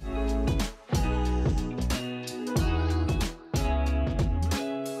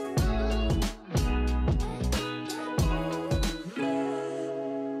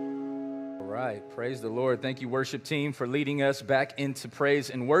Praise the Lord. Thank you, worship team, for leading us back into praise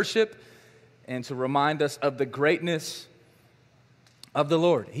and worship and to remind us of the greatness of the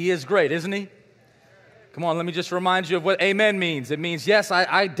Lord. He is great, isn't he? Come on, let me just remind you of what amen means. It means, yes,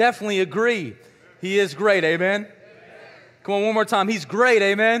 I definitely agree. He is great, amen? Come on, one more time. He's great,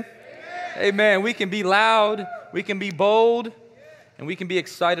 amen? Amen. We can be loud, we can be bold, and we can be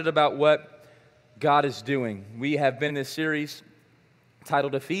excited about what God is doing. We have been in this series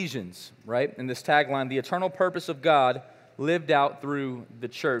titled Ephesians, right? And this tagline, the eternal purpose of God lived out through the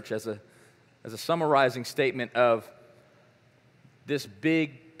church, as a summarizing statement of this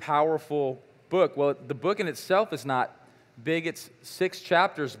big, powerful book. Well, the book in itself is not big. It's 6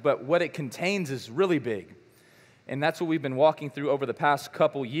 chapters, but what it contains is really big. And that's what we've been walking through over the past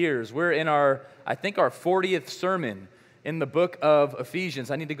couple years. We're in our 40th sermon in the book of Ephesians.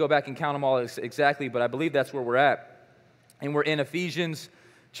 I need to go back and count them all exactly, but I believe that's where we're at. And we're in Ephesians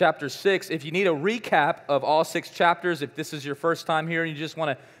chapter 6. If you need a recap of all 6 chapters, if this is your first time here and you just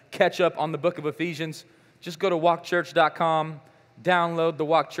want to catch up on the book of Ephesians, just go to walkchurch.com, download the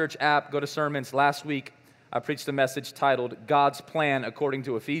Walk Church app, go to sermons. Last week, I preached a message titled God's Plan According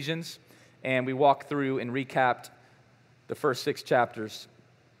to Ephesians, and we walked through and recapped the first 6 chapters,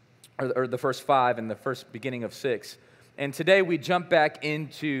 or the first 5 and the first beginning of 6. And today we jump back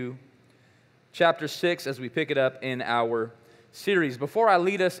into chapter 6 as we pick it up in our series. Before I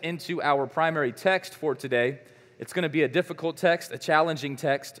lead us into our primary text for today, it's going to be a difficult text, a challenging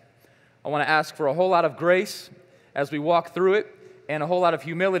text. I want to ask for a whole lot of grace as we walk through it and a whole lot of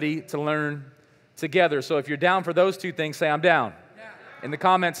humility to learn together. So if you're down for those 2 things, say, I'm down. In the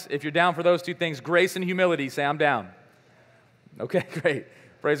comments, if you're down for those 2 things, grace and humility, say, I'm down. Okay, great.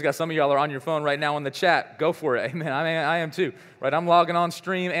 Praise God. Some of y'all are on your phone right now in the chat. Go for it. Amen. I am too. Right? I'm logging on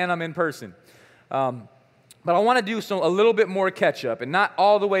stream and I'm in person. But I want to do a little bit more catch-up, and not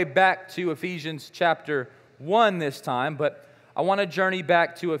all the way back to Ephesians chapter 1 this time, but I want to journey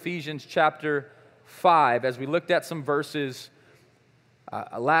back to Ephesians chapter 5 as we looked at some verses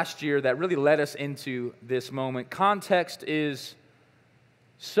last year that really led us into this moment. Context is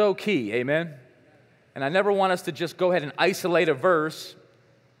so key, amen? And I never want us to just go ahead and isolate a verse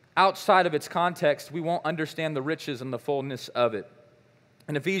outside of its context. We won't understand the riches and the fullness of it.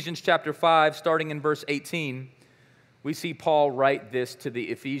 In Ephesians chapter 5, starting in verse 18, we see Paul write this to the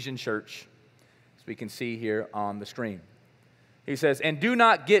Ephesian church, as we can see here on the screen. He says, "And do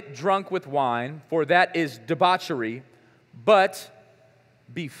not get drunk with wine, for that is debauchery, but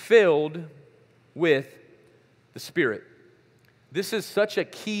be filled with the Spirit." This is such a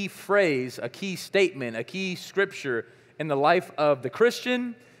key phrase, a key statement, a key scripture in the life of the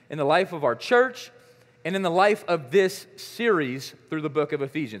Christian, in the life of our church, and in the life of this series through the book of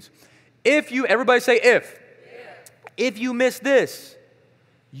Ephesians. Everybody say if you miss this,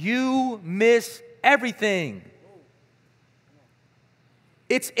 you miss everything.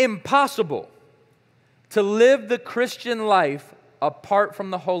 It's impossible to live the Christian life apart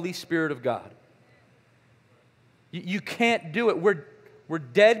from the Holy Spirit of God. You can't do it. We're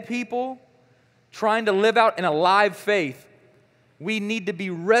dead people trying to live out an alive faith. We need to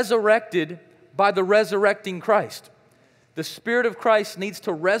be resurrected by the resurrecting Christ. The Spirit of Christ needs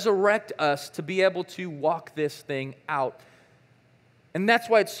to resurrect us to be able to walk this thing out. And that's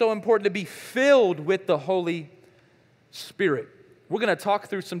why it's so important to be filled with the Holy Spirit. We're going to talk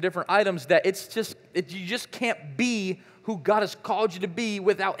through some different items that you just can't be who God has called you to be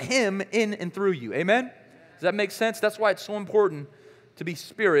without Him in and through you. Amen? Does that make sense? That's why it's so important to be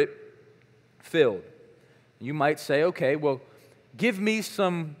Spirit-filled. You might say, okay, well, give me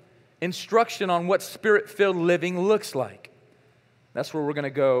some instruction on what Spirit-filled living looks like. That's where we're going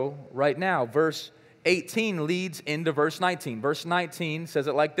to go right now. Verse 18 leads into verse 19. Verse 19 says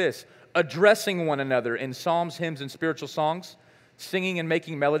it like this: addressing one another in psalms, hymns, and spiritual songs, singing and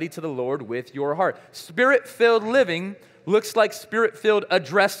making melody to the Lord with your heart. Spirit-filled living looks like Spirit-filled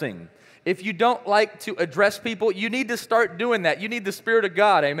addressing. If you don't like to address people, you need to start doing that. You need the Spirit of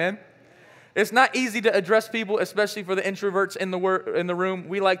God, amen? It's not easy to address people, especially for the introverts in the room.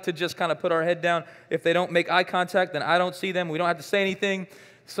 We like to just kind of put our head down. If they don't make eye contact, then I don't see them. We don't have to say anything.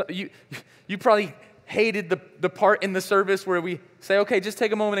 So you probably hated the part in the service where we say, okay, just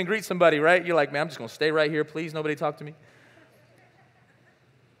take a moment and greet somebody, right? You're like, man, I'm just going to stay right here. Please, nobody talk to me.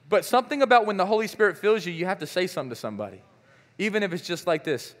 But something about when the Holy Spirit fills you, you have to say something to somebody. Even if it's just like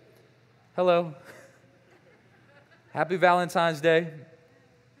this. Hello. Happy Valentine's Day.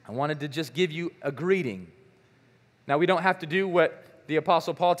 I wanted to just give you a greeting. Now, we don't have to do what the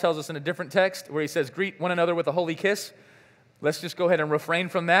Apostle Paul tells us in a different text where he says, greet one another with a holy kiss. Let's just go ahead and refrain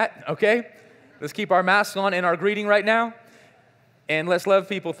from that, okay? Let's keep our masks on in our greeting right now. And let's love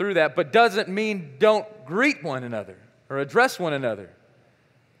people through that, but doesn't mean don't greet one another or address one another.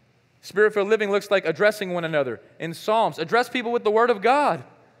 Spirit-filled living looks like addressing one another. In Psalms, address people with the Word of God.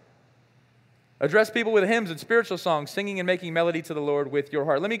 Address people with hymns and spiritual songs, singing and making melody to the Lord with your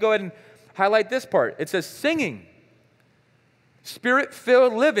heart. Let me go ahead and highlight this part. It says singing.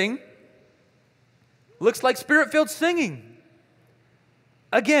 Spirit-filled living looks like spirit-filled singing.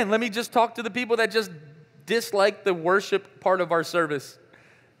 Again, let me just talk to the people that just dislike the worship part of our service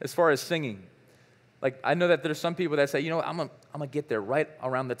as far as singing. Like, I know that there's some people that say, you know what, I'm gonna get there right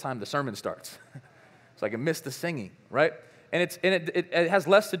around the time the sermon starts. So I can miss the singing, right? And it has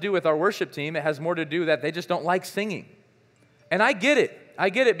less to do with our worship team. It has more to do that they just don't like singing. And I get it. I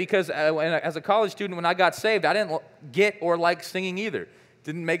get it because as a college student, when I got saved, I didn't get or like singing either.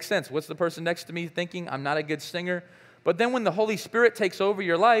 Didn't make sense. What's the person next to me thinking? I'm not a good singer. But then when the Holy Spirit takes over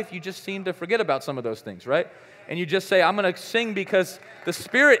your life, you just seem to forget about some of those things, right? And you just say, I'm going to sing because the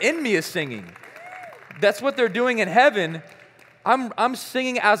Spirit in me is singing. That's what they're doing in heaven. I'm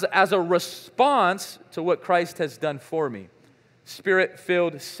singing as a response to what Christ has done for me.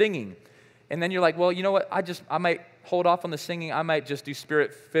 Spirit-filled singing. And then you're like, well, you know what? I might hold off on the singing. I might just do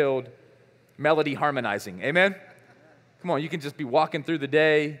Spirit-filled melody harmonizing. Amen? Come on, you can just be walking through the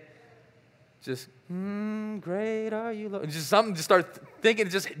day. Just, great are you, Lord. Just something, just start thinking, it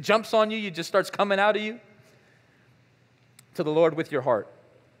just jumps on you. It just starts coming out of you. To the Lord with your heart.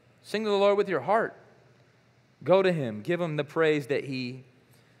 Sing to the Lord with your heart. Go to Him. Give Him the praise that He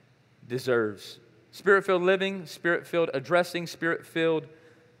deserves. Spirit-filled living, Spirit-filled addressing, Spirit-filled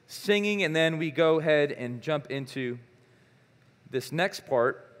singing, and then we go ahead and jump into this next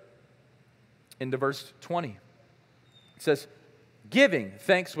part into verse 20. It says, giving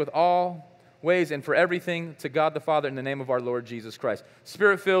thanks with all ways and for everything to God the Father in the name of our Lord Jesus Christ.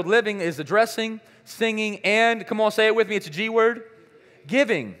 Spirit-filled living is addressing, singing, and, come on, say it with me, it's a G word,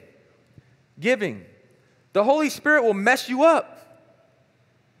 giving. Giving. The Holy Spirit will mess you up.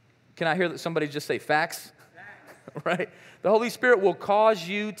 Can I hear that somebody just say facts? Right? The Holy Spirit will cause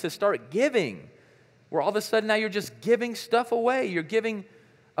you to start giving, where all of a sudden now you're just giving stuff away. You're giving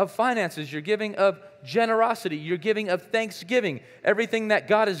of finances. You're giving of generosity. You're giving of thanksgiving. Everything that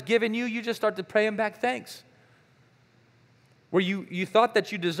God has given you, you just start to pay Him back thanks. Where you thought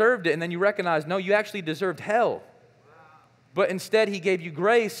that you deserved it, and then you recognize, no, you actually deserved hell. But instead, He gave you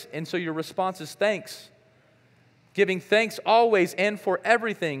grace, and so your response is thanks. Giving thanks always and for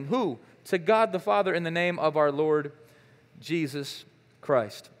everything. Who? To God the Father in the name of our Lord Jesus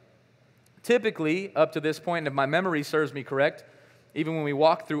Christ. Typically, up to this point, if my memory serves me correct, even when we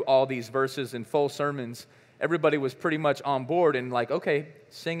walked through all these verses in full sermons, everybody was pretty much on board and like, okay,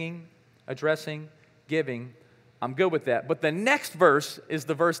 singing, addressing, giving, I'm good with that. But the next verse is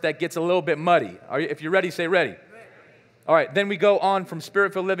the verse that gets a little bit muddy. If you're ready, say ready. All right, then we go on from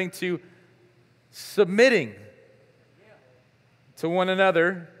spirit-filled living to submitting to one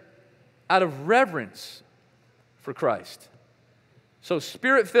another out of reverence for Christ. So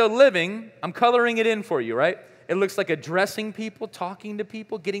spirit-filled living, I'm coloring it in for you, right? It looks like addressing people, talking to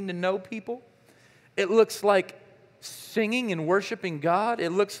people, getting to know people. It looks like singing and worshiping God. It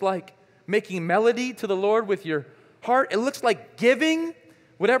looks like making melody to the Lord with your heart. It looks like giving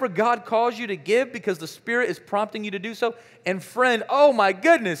whatever God calls you to give because the Spirit is prompting you to do so. And friend, oh my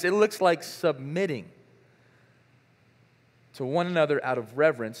goodness, it looks like submitting to one another out of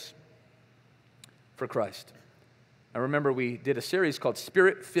reverence for Christ. I remember we did a series called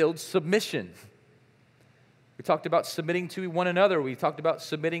Spirit-Filled Submission. We talked about submitting to one another. We talked about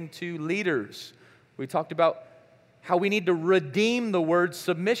submitting to leaders. We talked about how we need to redeem the word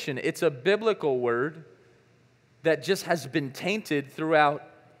submission. It's a biblical word that just has been tainted throughout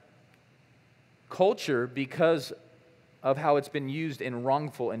culture because of how it's been used in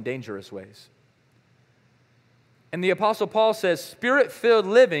wrongful and dangerous ways. And the Apostle Paul says Spirit-filled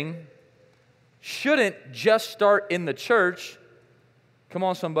living shouldn't just start in the church. Come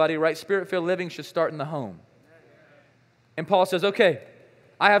on, somebody, right? Spirit-filled living should start in the home. And Paul says, okay,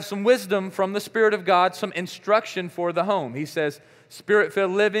 I have some wisdom from the Spirit of God, some instruction for the home. He says,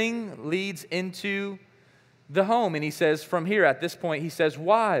 Spirit-filled living leads into the home. And he says from here, at this point, he says,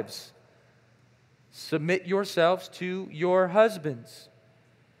 wives, submit yourselves to your husbands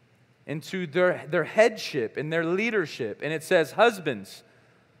and to their headship and their leadership. And it says, husbands,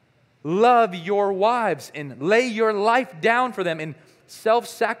 love your wives and lay your life down for them in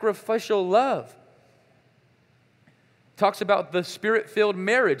self-sacrificial love. Talks about the Spirit-filled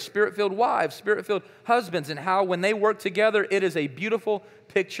marriage, Spirit-filled wives, Spirit-filled husbands, and how when they work together, it is a beautiful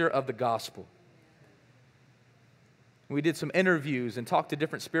picture of the gospel. We did some interviews and talked to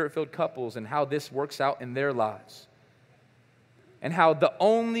different Spirit-filled couples and how this works out in their lives. and how the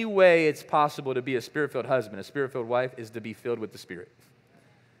only way it's possible to be a Spirit-filled husband, a Spirit-filled wife, is to be filled with the Spirit.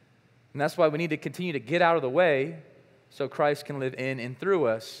 And that's why we need to continue to get out of the way so Christ can live in and through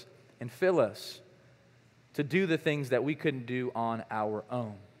us and fill us to do the things that we couldn't do on our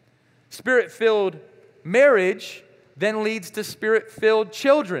own. Spirit-filled marriage then leads to Spirit-filled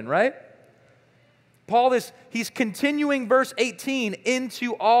children, right? Paul he's continuing verse 18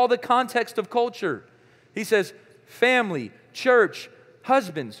 into all the context of culture. He says, family, church,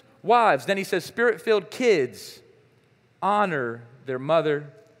 husbands, wives. Then he says, Spirit-filled kids honor their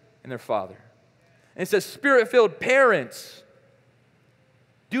mother and their father. And it says, Spirit-filled parents,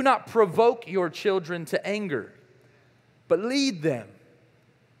 do not provoke your children to anger, but lead them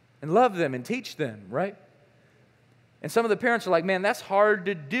and love them and teach them, right? And some of the parents are like, man, that's hard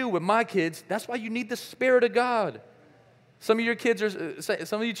to do with my kids. That's why you need the Spirit of God. Some of your kids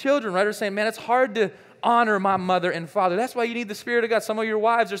some of you children, right, are saying, man, it's hard to honor my mother and father. That's why you need the Spirit of God. Some of your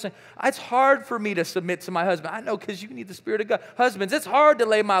wives are saying, it's hard for me to submit to my husband. I know, because you need the Spirit of God. Husbands, it's hard to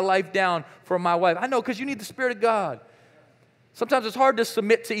lay my life down for my wife. I know, because you need the Spirit of God. Sometimes it's hard to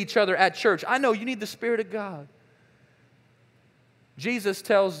submit to each other at church. I know, you need the Spirit of God. Jesus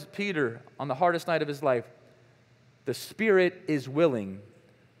tells Peter on the hardest night of his life, the spirit is willing,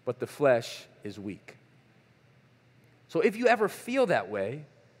 but the flesh is weak. So if you ever feel that way,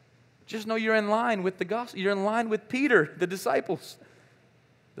 just know you're in line with the gospel. You're in line with Peter, the disciples.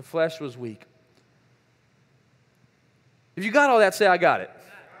 The flesh was weak. If you got all that, say, I got it.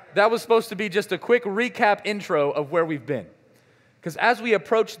 That was supposed to be just a quick recap intro of where we've been. Because as we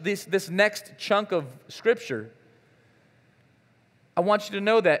approach this next chunk of Scripture, I want you to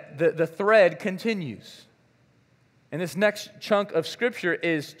know that the thread continues. And this next chunk of Scripture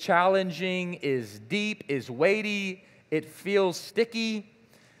is challenging, is deep, is weighty, it feels sticky,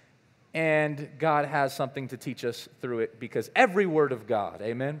 and God has something to teach us through it, because every word of God,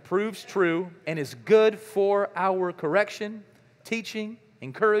 amen, proves true and is good for our correction, teaching,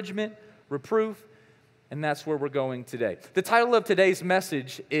 encouragement, reproof, and that's where we're going today. The title of today's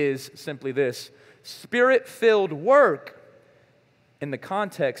message is simply this: Spirit-filled work in the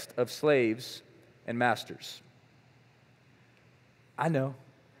context of slaves and masters. I know.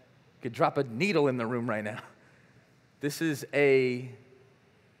 Could drop a needle in the room right now. This is a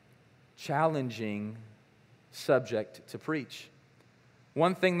challenging subject to preach.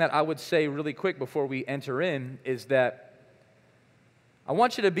 One thing that I would say really quick before we enter in is that I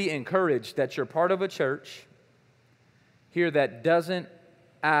want you to be encouraged that you're part of a church here that doesn't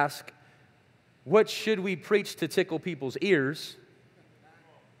ask, what should we preach to tickle people's ears?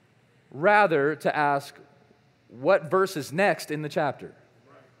 Rather, to ask, what verse is next in the chapter?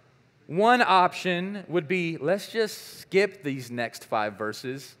 One option would be, let's just skip these next 5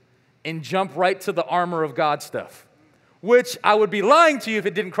 verses and jump right to the armor of God stuff, which I would be lying to you if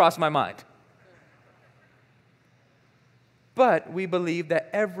it didn't cross my mind. But we believe that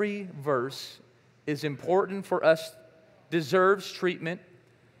every verse is important for us, deserves treatment,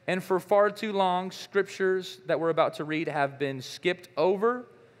 and for far too long, scriptures that we're about to read have been skipped over,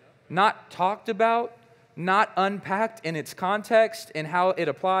 not talked about, not unpacked in its context and how it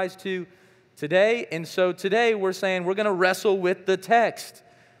applies to today. And so today we're saying we're going to wrestle with the text.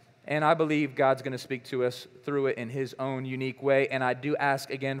 And I believe God's going to speak to us through it in His own unique way. And I do ask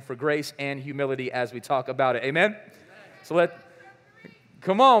again for grace and humility as we talk about it. Amen? So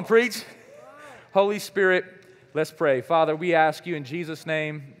come on, preach. Holy Spirit, let's pray. Father, we ask you in Jesus'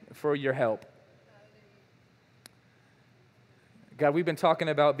 name for your help. God, we've been talking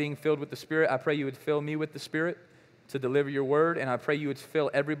about being filled with the Spirit. I pray you would fill me with the Spirit to deliver your word, and I pray you would fill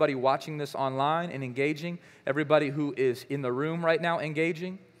everybody watching this online and engaging, everybody who is in the room right now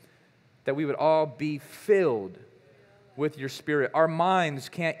engaging, that we would all be filled with your Spirit. Our minds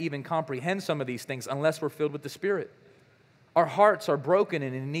can't even comprehend some of these things unless we're filled with the Spirit. Our hearts are broken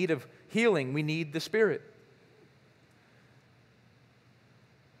and in need of healing. We need the Spirit.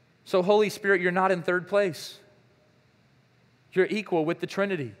 So, Holy Spirit, you're not in third place. You're equal with the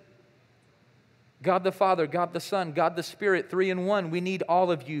Trinity. God the Father, God the Son, God the Spirit, 3 in 1. We need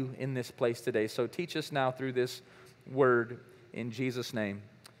all of you in this place today. So teach us now through this word in Jesus' name.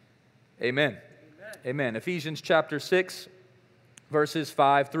 Amen. Amen. Amen. Ephesians chapter 6, verses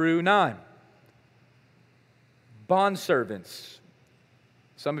 5 through 9. Bondservants.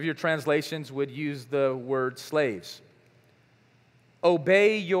 Some of your translations would use the word slaves.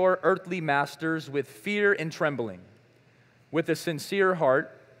 Obey your earthly masters with fear and trembling, with a sincere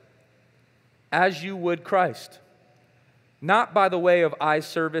heart, as you would Christ, not by the way of eye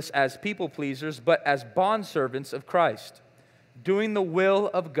service as people pleasers, but as bondservants of Christ, doing the will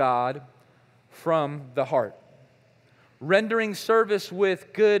of God from the heart. rendering service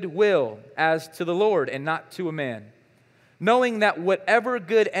with good will as to the Lord and not to a man, knowing that whatever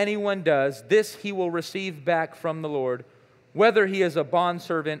good anyone does, this he will receive back from the Lord, whether he is a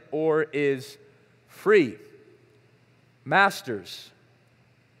bondservant or is free. Masters,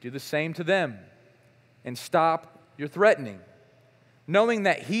 do the same to them, and stop your threatening, knowing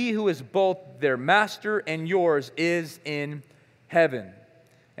that he who is both their master and yours is in heaven,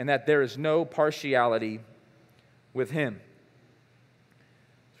 and that there is no partiality with him.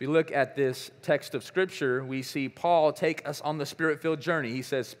 As we look at this text of Scripture, we see Paul take us on the Spirit-filled journey. He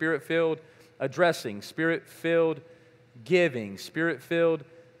says Spirit-filled addressing, Spirit-filled giving, Spirit-filled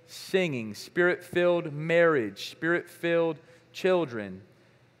singing, Spirit-filled marriage, Spirit-filled children.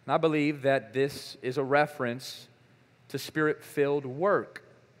 And I believe that this is a reference to Spirit-filled work,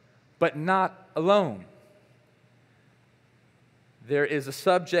 but not alone. There is a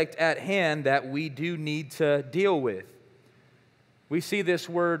subject at hand that we do need to deal with. We see this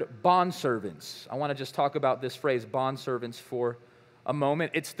word bondservants. I want to just talk about this phrase bondservants for a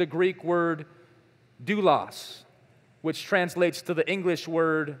moment. It's the Greek word doulos, which translates to the English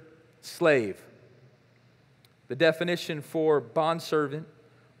word slave. The definition for bondservant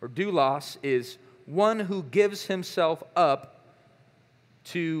or doulos is one who gives himself up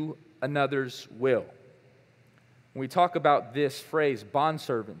to another's will. When we talk about this phrase,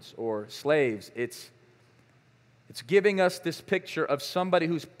 bondservants or slaves, it's giving us this picture of somebody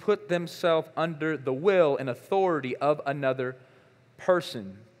who's put themselves under the will and authority of another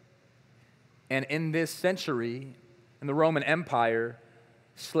person. And in this century, in the Roman Empire,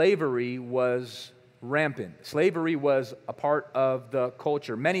 slavery was rampant. Slavery was a part of the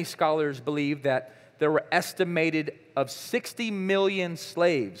culture. Many scholars believe that there were estimated of 60 million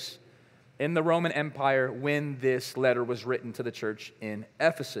slaves in the Roman Empire when this letter was written to the church in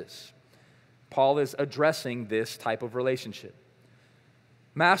Ephesus. Paul is addressing this type of relationship.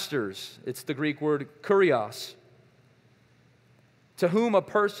 Masters, it's the Greek word kurios, to whom a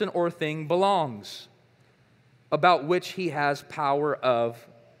person or thing belongs, about which he has power of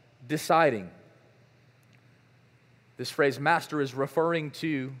deciding. This phrase, master, is referring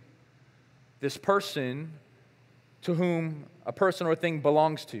to this person to whom a person or thing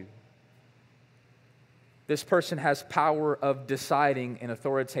belongs to. This person has power of deciding in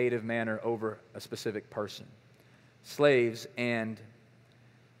authoritative manner over a specific person. Slaves and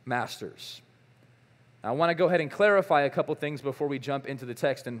masters. Now, I want to go ahead and clarify a couple things before we jump into the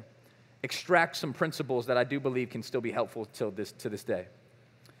text and extract some principles that I do believe can still be helpful to this day.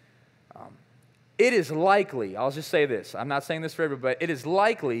 It is likely, I'll just say this, I'm not saying this for everybody, but it is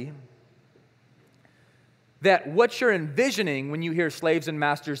likely that what you're envisioning when you hear slaves and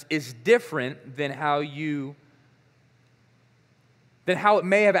masters is different than how it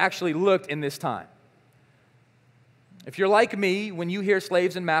may have actually looked in this time. If you're like me, when you hear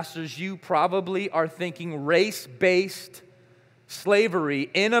slaves and masters, you probably are thinking race-based slavery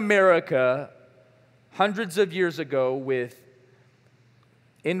in America hundreds of years ago with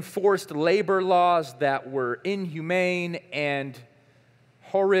enforced labor laws that were inhumane and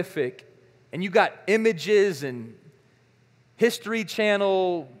horrific. And you got images and History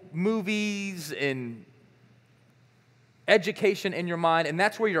Channel movies and education in your mind, and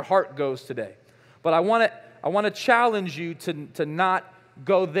that's where your heart goes today. But I want to challenge you to not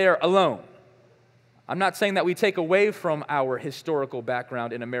go there alone. I'm not saying that we take away from our historical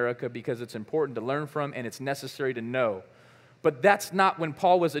background in America because it's important to learn from and it's necessary to know. But that's not when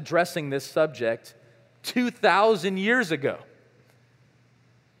Paul was addressing this subject 2,000 years ago.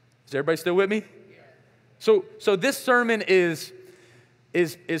 Is everybody still with me? So this sermon is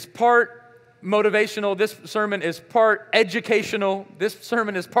part motivational. This sermon is part educational. This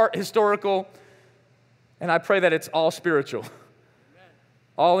sermon is part historical. And I pray that it's all spiritual. Amen.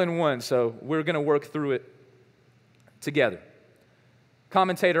 All in one. So we're going to work through it together.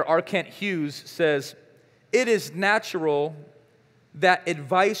 Commentator R. Kent Hughes says, "It is natural that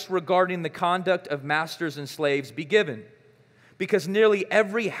advice regarding the conduct of masters and slaves be given, because nearly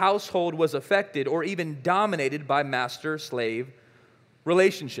every household was affected or even dominated by master-slave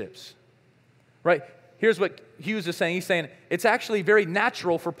relationships." Right? Here's what Hughes is saying. He's saying it's actually very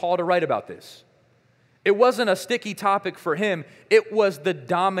natural for Paul to write about this. It wasn't a sticky topic for him. It was the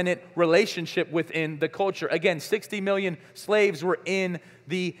dominant relationship within the culture. Again, 60 million slaves were in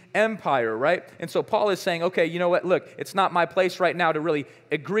the empire, right? And so Paul is saying, okay, you know what? Look, it's not my place right now to really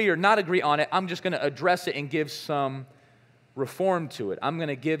agree or not agree on it. I'm just going to address it and give some reform to it. I'm going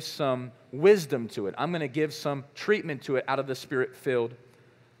to give some wisdom to it. I'm going to give some treatment to it out of the Spirit-filled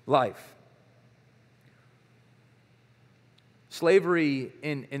life. Slavery,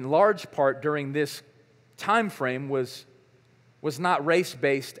 in large part during this time frame, was was not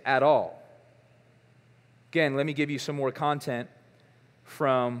race-based at all. Again, let me give you some more content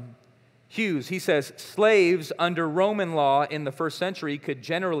from Hughes. He says, slaves under Roman law in the first century could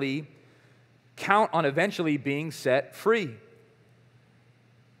generally count on eventually being set free.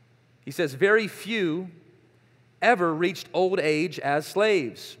 He says, very few ever reached old age as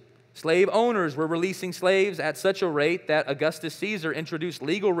slaves. Slave owners were releasing slaves at such a rate that Augustus Caesar introduced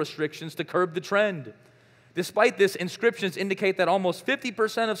legal restrictions to curb the trend. Despite this, inscriptions indicate that almost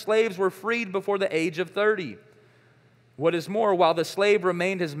 50% of slaves were freed before the age of 30. What is more, while the slave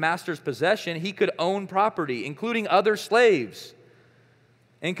remained his master's possession, he could own property, including other slaves,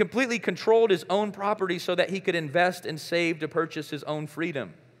 and completely controlled his own property so that he could invest and save to purchase his own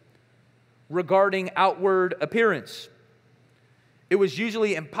freedom. Regarding outward appearance, it was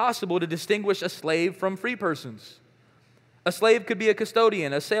usually impossible to distinguish a slave from free persons. A slave could be a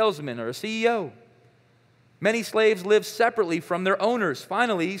custodian, a salesman, or a CEO. Many slaves lived separately from their owners.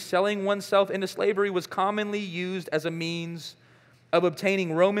 Finally, selling oneself into slavery was commonly used as a means of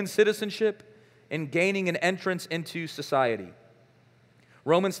obtaining Roman citizenship and gaining an entrance into society.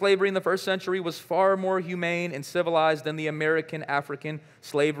 Roman slavery in the first century was far more humane and civilized than the American African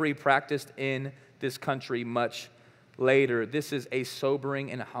slavery practiced in this country much later. This is a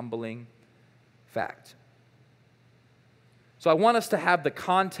sobering and humbling fact. So I want us to have the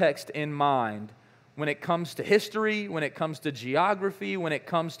context in mind when it comes to history, when it comes to geography, when it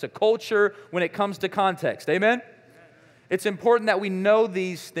comes to culture, when it comes to context. Amen? It's important that we know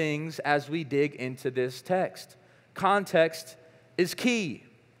these things as we dig into this text. Context is key.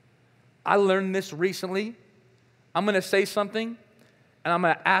 I learned this recently. I'm going to say something, and I'm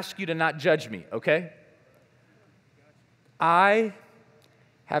going to ask you to not judge me, okay? I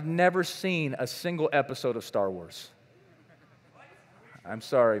have never seen a single episode of Star Wars. I'm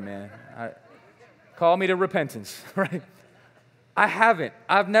sorry, man. Call me to repentance, right? I haven't.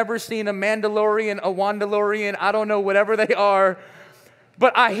 I've never seen a Mandalorian, a Wandalorian, I don't know, whatever they are.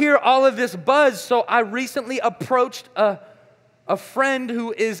 But I hear all of this buzz, so I recently approached a friend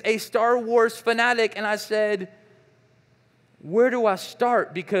who is a Star Wars fanatic, and I said, where do I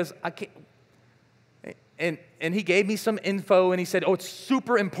start? Because I can't. And he gave me some info, and he said, oh, it's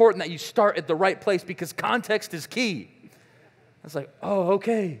super important that you start at the right place because context is key. I was like, oh,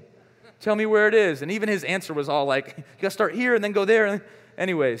 okay. Tell me where it is. And even his answer was all like, you got to start here and then go there.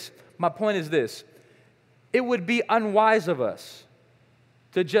 Anyways, my point is this. It would be unwise of us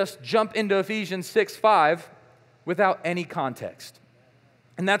to just jump into Ephesians 6:5 without any context.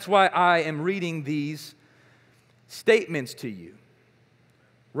 And that's why I am reading these statements to you.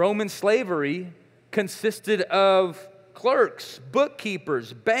 Roman slavery consisted of clerks,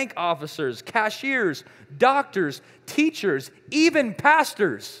 bookkeepers, bank officers, cashiers, doctors, teachers, even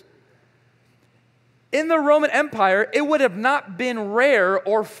pastors. In the Roman Empire, it would have not been rare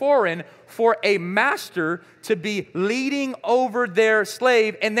or foreign for a master to be leading over their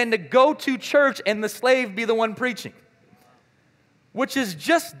slave and then to go to church and the slave be the one preaching, which is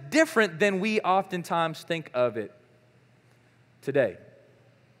just different than we oftentimes think of it today.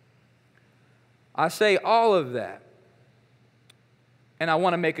 I say all of that, and I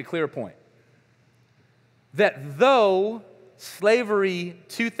want to make a clear point, that though slavery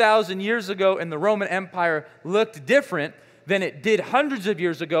 2,000 years ago in the Roman Empire looked different than it did hundreds of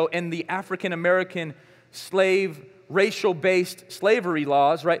years ago in the African American slave, racial-based slavery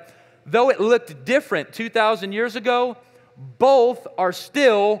laws, right? Though it looked different 2,000 years ago, both are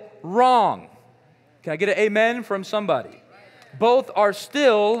still wrong. Can I get an amen from somebody? Both are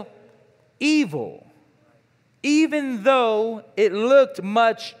still evil. Even though it looked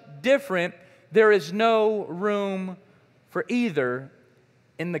much different, there is no room for either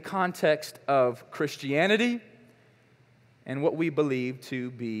in the context of Christianity and what we believe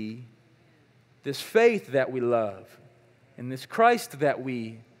to be this faith that we love and this Christ that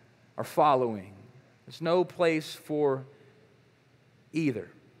we are following. There's no place for either.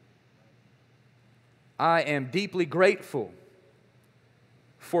 I am deeply grateful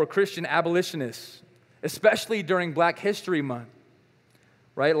for Christian abolitionists, especially during Black History Month,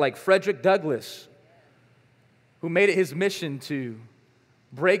 right? Like Frederick Douglass, who made it his mission to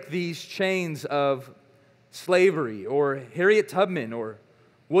break these chains of slavery, or Harriet Tubman, or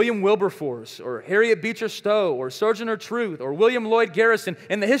William Wilberforce, or Harriet Beecher Stowe, or Sojourner Truth, or William Lloyd Garrison,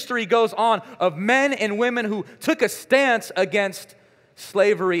 and the history goes on of men and women who took a stance against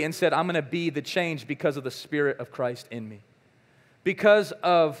slavery and said, I'm going to be the change because of the Spirit of Christ in me. Because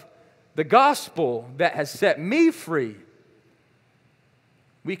of the gospel that has set me free,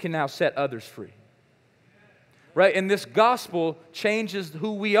 we can now set others free. Right? And this gospel changes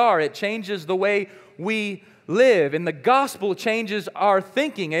who we are. It changes the way we live. And the gospel changes our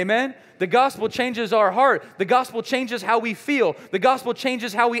thinking, amen? The gospel changes our heart. The gospel changes how we feel. The gospel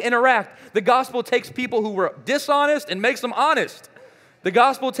changes how we interact. The gospel takes people who were dishonest and makes them honest. The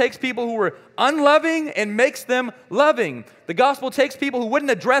gospel takes people who were unloving and makes them loving. The gospel takes people who wouldn't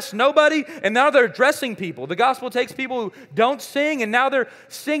address nobody, and now they're addressing people. The gospel takes people who don't sing, and now they're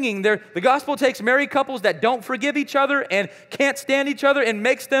singing. The gospel takes married couples that don't forgive each other and can't stand each other and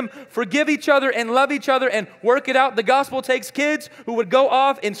makes them forgive each other and love each other and work it out. The gospel takes kids who would go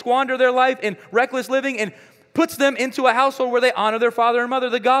off and squander their life in reckless living and puts them into a household where they honor their father and mother.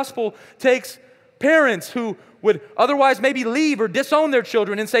 The gospel takes parents who would otherwise maybe leave or disown their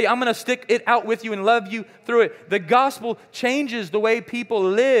children and say, I'm going to stick it out with you and love you through it. The gospel changes the way people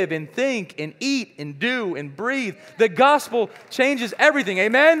live and think and eat and do and breathe. The gospel changes everything.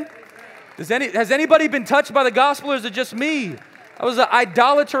 Amen? Has anybody been touched by the gospel, or is it just me? I was an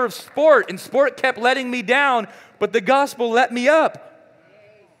idolater of sport, and sport kept letting me down, but the gospel let me up.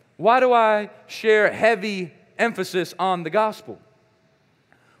 Why do I share heavy emphasis on the gospel?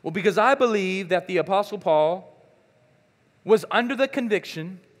 Well, because I believe that the Apostle Paul was under the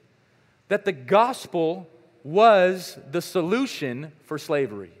conviction that the gospel was the solution for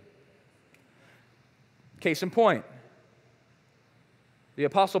slavery. Case in point, the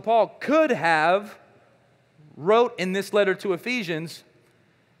Apostle Paul could have wrote in this letter to Ephesians,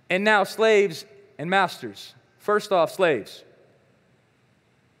 and now slaves and masters. First off, slaves,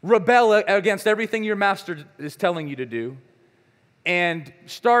 rebel against everything your master is telling you to do, and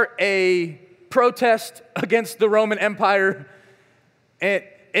start a protest against the Roman Empire,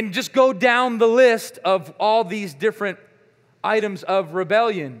 and just go down the list of all these different items of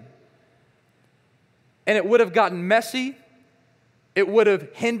rebellion. And it would have gotten messy. It would have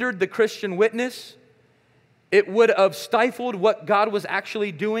hindered the Christian witness. It would have stifled what God was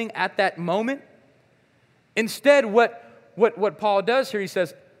actually doing at that moment. Instead, what Paul does here, he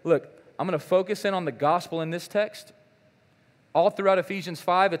says, look, I'm going to focus in on the gospel in this text. All throughout Ephesians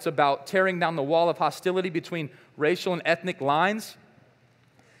 5, it's about tearing down the wall of hostility between racial and ethnic lines.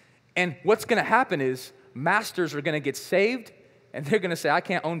 And what's going to happen is masters are going to get saved, and they're going to say, I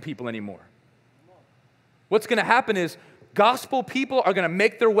can't own people anymore. What's going to happen is gospel people are going to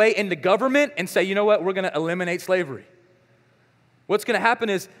make their way into government and say, you know what, we're going to eliminate slavery. What's going to happen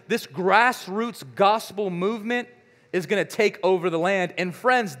is this grassroots gospel movement is going to take over the land. And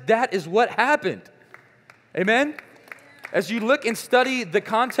friends, that is what happened. Amen? As you look and study the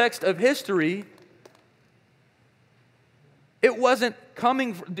context of history, it wasn't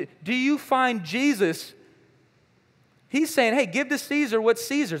coming from, do you find Jesus, he's saying, hey, give to Caesar what's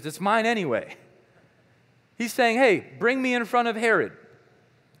Caesar's, it's mine anyway. He's saying, hey, bring me in front of Herod.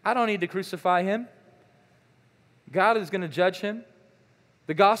 I don't need to crucify him. God is going to judge him.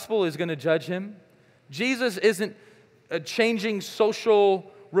 The gospel is going to judge him. Jesus isn't changing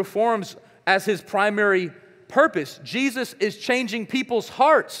social reforms as his primary purpose. Jesus is changing people's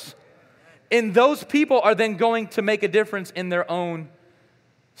hearts. And those people are then going to make a difference in their own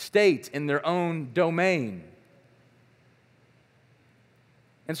state, in their own domain.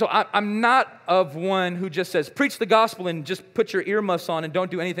 And so I'm not of one who just says, preach the gospel and just put your earmuffs on and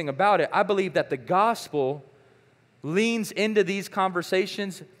don't do anything about it. I believe that the gospel leans into these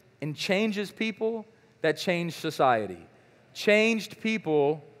conversations and changes people that change society. Changed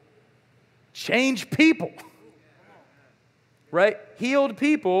people change people. Right? Healed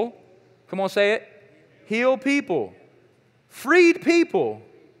people, come on, say it. Healed people. Freed people.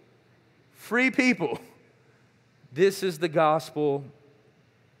 Free people. This is the gospel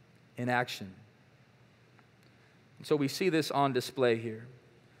in action. So we see this on display here.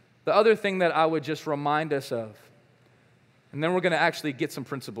 The other thing that I would just remind us of, and then we're going to actually get some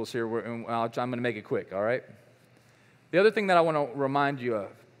principles here, and I'm going to make it quick, all right? The other thing that I want to remind you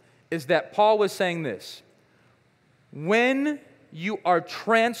of is that Paul was saying this: when you are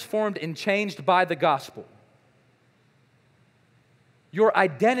transformed and changed by the gospel, your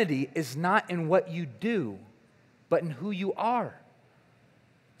identity is not in what you do, but in who you are.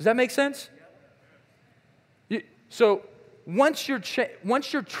 Does that make sense? So once you're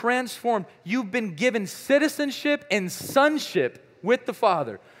transformed, you've been given citizenship and sonship with the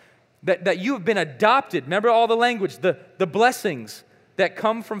Father. That you have been adopted. Remember all the language, the blessings that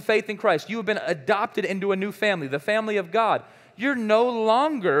come from faith in Christ. You have been adopted into a new family, the family of God. You're no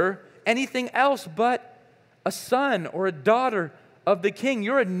longer anything else but a son or a daughter of the King.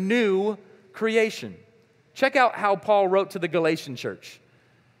 You're a new creation. Check out how Paul wrote to the Galatian church.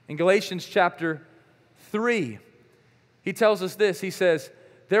 In Galatians chapter 3, he tells us this. He says,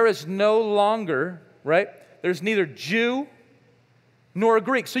 there is no longer, right? There's neither Jew nor a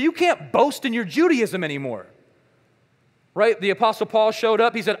Greek. So you can't boast in your Judaism anymore. Right? The Apostle Paul showed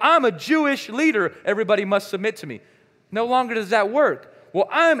up. He said, I'm a Jewish leader. Everybody must submit to me. No longer does that work. Well,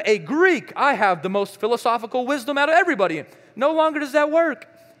 I'm a Greek. I have the most philosophical wisdom out of everybody. No longer does that work.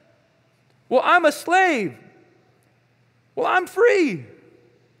 Well, I'm a slave. Well, I'm free.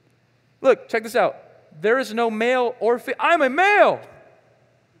 Look, check this out. There is no male or female. I'm a male.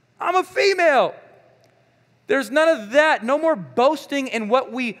 I'm a female. There's none of that. No more boasting in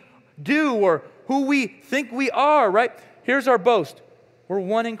what we do or who we think we are, right? Here's our boast. We're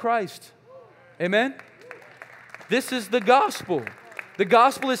one in Christ. Amen? This is the gospel. The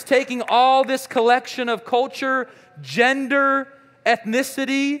gospel is taking all this collection of culture, gender,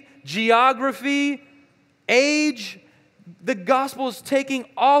 ethnicity, geography, age. The gospel is taking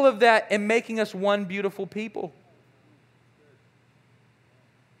all of that and making us one beautiful people.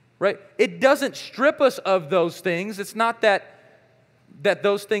 Right? It doesn't strip us of those things. It's not that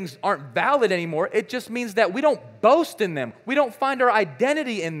those things aren't valid anymore. It just means that we don't boast in them. We don't find our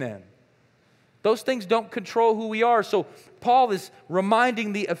identity in them. Those things don't control who we are. So Paul is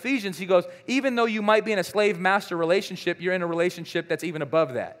reminding the Ephesians, he goes, even though you might be in a slave-master relationship, you're in a relationship that's even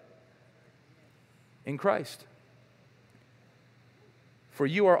above that. In Christ. For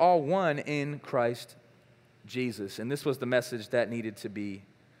you are all one in Christ Jesus. And this was the message that needed to be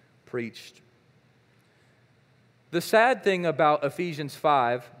preached. The sad thing about Ephesians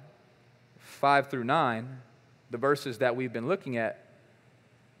 5 through 9, the verses that we've been looking at,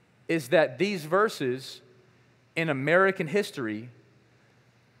 is that these verses in American history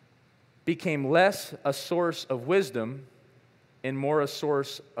became less a source of wisdom and more a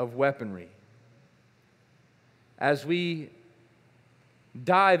source of weaponry. As we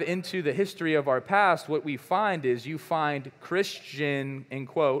dive into the history of our past, what we find is you find Christian, in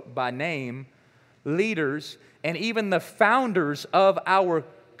quote, by name, leaders, and even the founders of our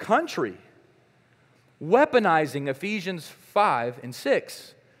country, weaponizing Ephesians 5 and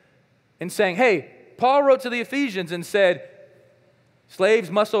 6 and saying, hey, Paul wrote to the Ephesians and said, slaves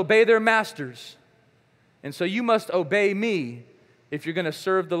must obey their masters, and so you must obey me if you're going to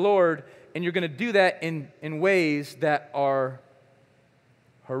serve the Lord, and you're going to do that in ways that are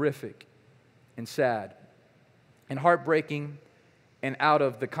horrific and sad and heartbreaking and out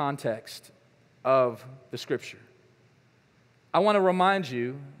of the context of the Scripture. I want to remind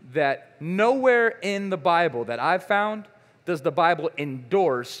you that nowhere in the Bible that I've found does the Bible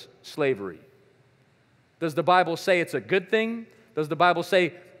endorse slavery. Does the Bible say it's a good thing? Does the Bible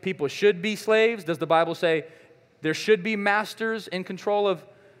say people should be slaves? Does the Bible say there should be masters in control of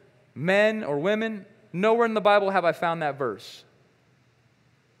men or women? Nowhere in the Bible have I found that verse.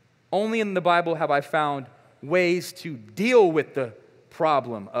 Only in the Bible have I found ways to deal with the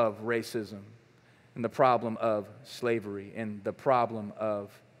problem of racism and the problem of slavery and the problem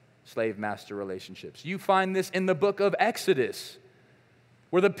of slave-master relationships. You find this in the book of Exodus,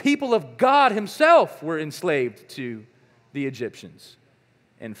 where the people of God himself were enslaved to the Egyptians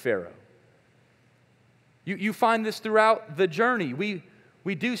and Pharaoh. You find this throughout the journey.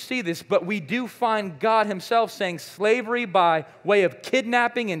 We do see this, but we do find God himself saying slavery by way of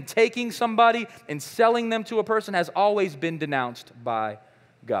kidnapping and taking somebody and selling them to a person has always been denounced by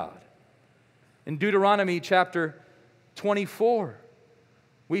God. In Deuteronomy chapter 24,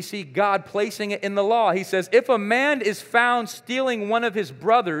 we see God placing it in the law. He says, if a man is found stealing one of his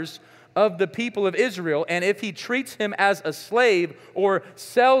brothers of the people of Israel, and if he treats him as a slave or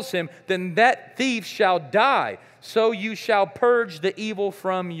sells him, then that thief shall die. So you shall purge the evil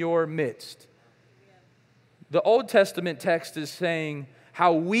from your midst. The Old Testament text is saying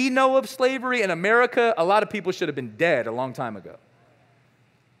how we know of slavery in America, a lot of people should have been dead a long time ago.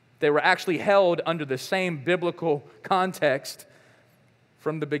 They were actually held under the same biblical context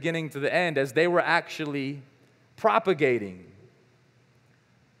from the beginning to the end as they were actually propagating.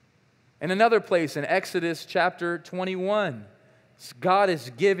 In another place in Exodus chapter 21, God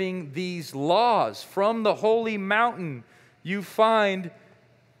is giving these laws from the holy mountain. You find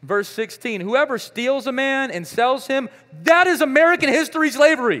verse 16, whoever steals a man and sells him, that is American history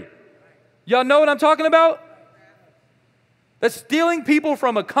slavery. Y'all know what I'm talking about? That's stealing people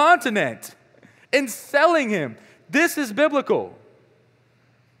from a continent and selling him. This is biblical.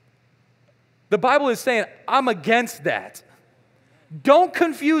 The Bible is saying, I'm against that. Don't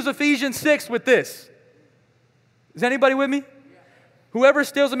confuse Ephesians 6 with this. Is anybody with me? Whoever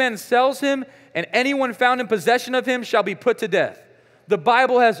steals a man and sells him, and anyone found in possession of him shall be put to death. The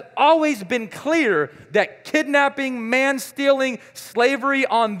Bible has always been clear that kidnapping, man-stealing, slavery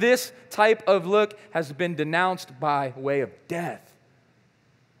on this type of look has been denounced by way of death.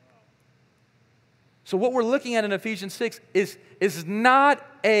 So what we're looking at in Ephesians 6 is not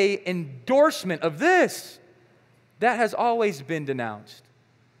an endorsement of this. That has always been denounced.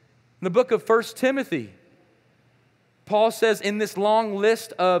 In the book of 1 Timothy, Paul says in this long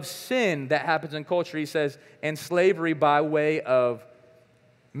list of sin that happens in culture, he says, and slavery by way of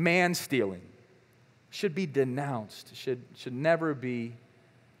man-stealing should be denounced, should never be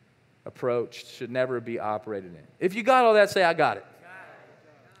approached, should never be operated in. If you got all that, say, I got it.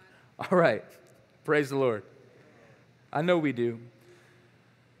 All right. Praise the Lord. I know we do.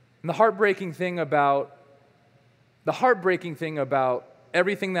 And the heartbreaking thing about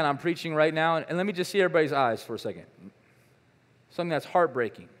everything that I'm preaching right now, and let me just see everybody's eyes for a second. Something that's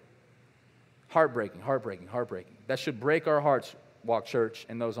heartbreaking. Heartbreaking. That should break our hearts, Walk Church,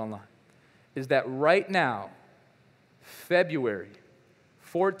 and those online. Is that right now, February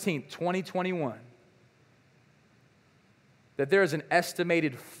 14th, 2021, that there is an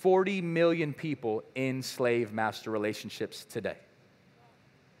estimated 40 million people in slave-master relationships today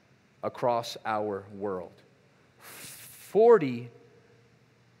across our world. 40,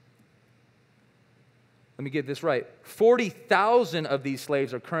 let me get this right, 40,000 of these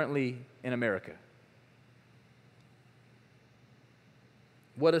slaves are currently in America.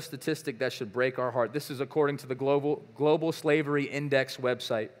 What a statistic that should break our heart. This is according to the Global Slavery Index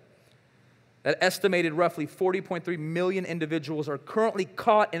website. That estimated roughly 40.3 million individuals are currently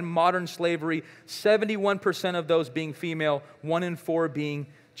caught in modern slavery, 71% of those being female, 1 in 4 being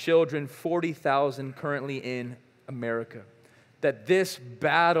children, 40,000 currently in America. That this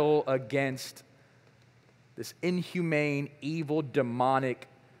battle against this inhumane, evil, demonic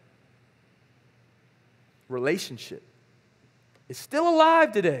relationship is still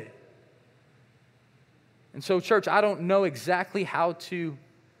alive today. And so, church, I don't know exactly how to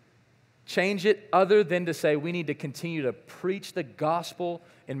change it other than to say we need to continue to preach the gospel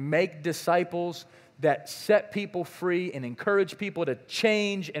and make disciples that set people free and encourage people to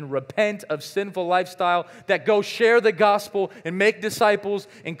change and repent of sinful lifestyle, that go share the gospel and make disciples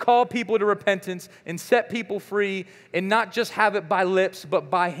and call people to repentance and set people free, and not just have it by lips but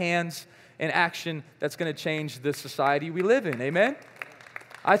by hands and action that's going to change the society we live in. Amen?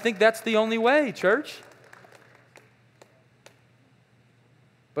 I think that's the only way, church.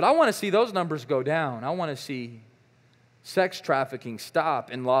 But I want to see those numbers go down. I want to see sex trafficking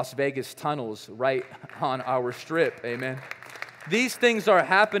stop in Las Vegas tunnels right on our strip. Amen. These things are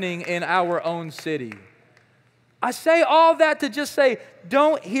happening in our own city. I say all that to just say,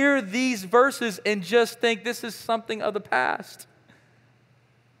 don't hear these verses and just think this is something of the past.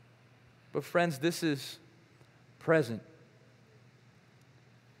 But friends, this is present.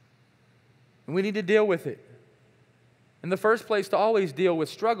 And we need to deal with it. And the first place to always deal with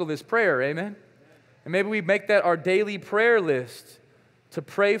struggle is prayer, amen? And maybe we make that our daily prayer list to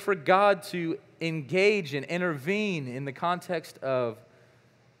pray for God to engage and intervene in the context of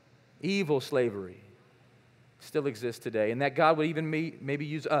evil slavery still exists today, and that God would even maybe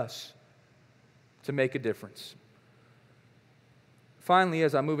use us to make a difference. Finally,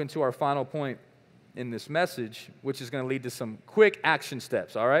 as I move into our final point in this message, which is going to lead to some quick action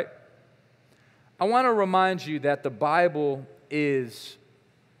steps, all right? I want to remind you that the Bible is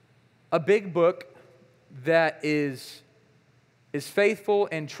a big book that is faithful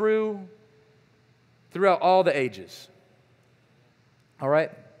and true throughout all the ages. All right?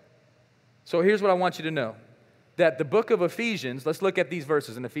 So here's what I want you to know. That the book of Ephesians, let's look at these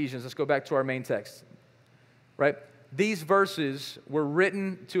verses in Ephesians. Let's go back to our main text. Right? These verses were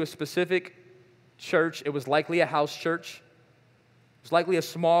written to a specific church. It was likely a house church. It was likely a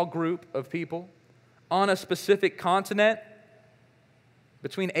small group of people on a specific continent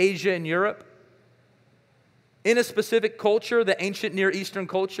between Asia and Europe, in a specific culture, the ancient Near Eastern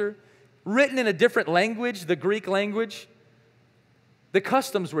culture, written in a different language, the Greek language. The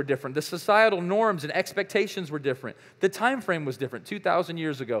customs were different. The societal norms and expectations were different. The time frame was different 2,000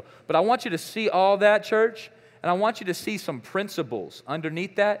 years ago. But I want you to see all that, church, and I want you to see some principles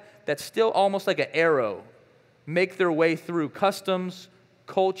underneath that still almost like an arrow make their way through customs,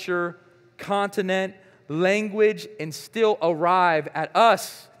 culture, continent, language, and still arrive at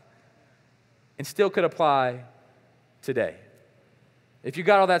us and still could apply today. If you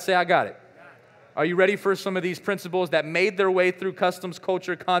got all that, say, I got it. Are you ready for some of these principles that made their way through customs,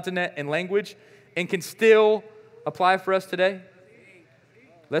 culture, continent, and language and can still apply for us today?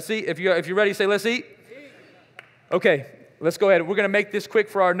 Let's see. If you're ready, say, let's eat. Okay, let's go ahead. We're going to make this quick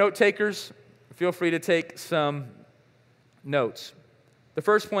for our note takers. Feel free to take some notes. The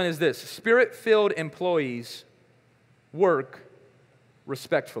first point is this: Spirit-filled employees work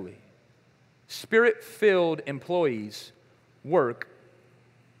respectfully. Spirit-filled employees work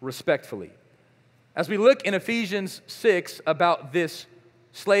respectfully. As we look in Ephesians 6 about this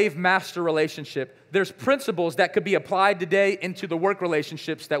slave-master relationship, there's principles that could be applied today into the work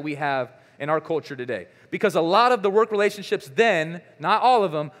relationships that we have in our culture today. Because a lot of the work relationships then, not all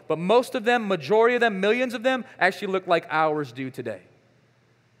of them, but most of them, majority of them, millions of them, actually look like ours do today.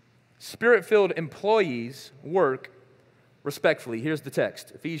 Spirit-filled employees work respectfully. Here's the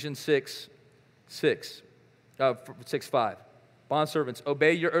text, Ephesians 6:5. Bondservants,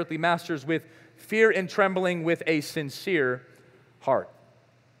 obey your earthly masters with fear and trembling, with a sincere heart.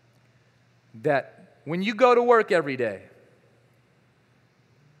 That when you go to work every day,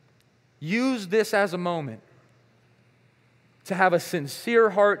 use this as a moment to have a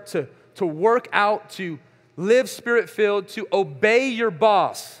sincere heart, to work out, to live spirit-filled, to obey your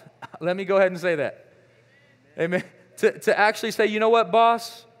boss. Let me go ahead and say that. Amen. To actually say, you know what,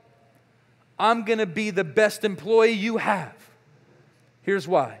 boss? I'm going to be the best employee you have. Here's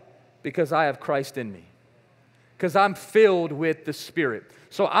why. Because I have Christ in me. Because I'm filled with the Spirit.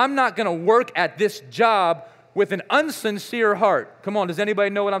 So I'm not going to work at this job with an unsincere heart. Come on, does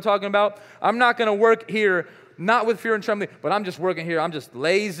anybody know what I'm talking about? I'm not going to work here, not with fear and trembling, but I'm just working here. I'm just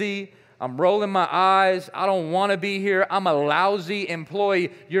lazy. I'm rolling my eyes. I don't want to be here. I'm a lousy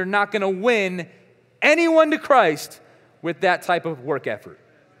employee. You're not going to win anyone to Christ with that type of work effort.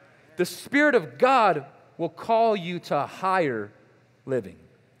 The Spirit of God will call you to higher living.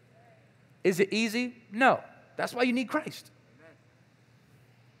 Is it easy? No. That's why you need Christ.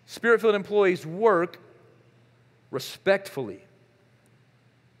 Spirit-filled employees work respectfully.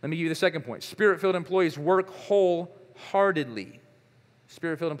 Let me give you the second point. Spirit-filled employees work wholeheartedly.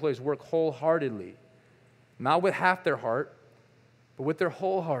 Spirit-filled employees work wholeheartedly. Not with half their heart, but with their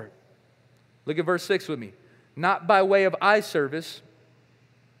whole heart. Look at verse 6 with me. Not by way of eye service,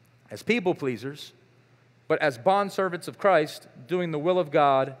 as people pleasers, but as bondservants of Christ, doing the will of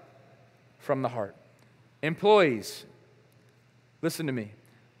God from the heart. Employees, listen to me.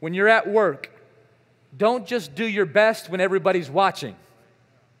 When you're at work, don't just do your best when everybody's watching.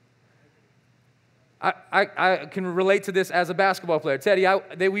 I can relate to this as a basketball player. Teddy,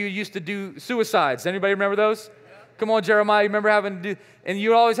 we used to do suicides. Anybody remember those? Come on, Jeremiah, you remember having to do, and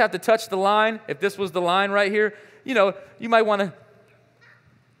you always have to touch the line. If this was the line right here, you know, you might want to,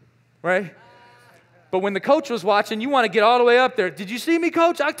 right? But when the coach was watching, you want to get all the way up there. Did you see me,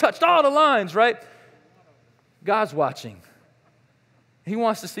 coach? I touched all the lines, right? God's watching. He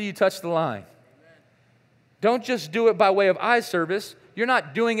wants to see you touch the line. Don't just do it by way of eye service. You're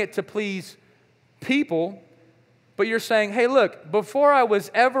not doing it to please people, but you're saying, hey, look, before I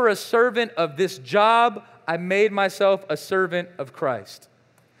was ever a servant of this job, I made myself a servant of Christ.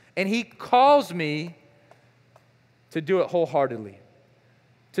 And He calls me to do it wholeheartedly,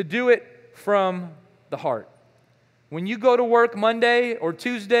 to do it from the heart. When you go to work Monday or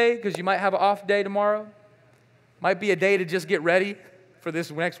Tuesday, because you might have an off day tomorrow, might be a day to just get ready for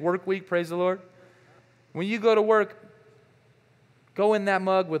this next work week, praise the Lord. When you go to work, go in that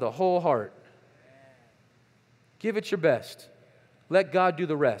mug with a whole heart. Give it your best. Let God do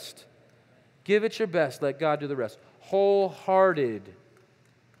the rest. Give it your best. Let God do the rest. Wholehearted,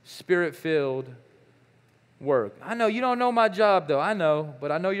 Spirit-filled work. I know you don't know my job, though. I know,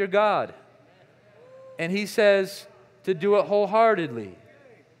 but I know your God. And He says to do it wholeheartedly.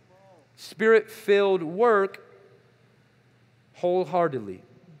 Spirit-filled work wholeheartedly.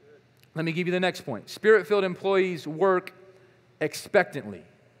 Let me give you the next point. Spirit-filled employees work expectantly.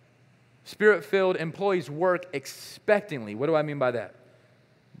 Spirit-filled employees work expectantly. What do I mean by that?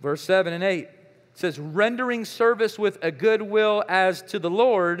 Verse 7 and 8 says, rendering service with a good will as to the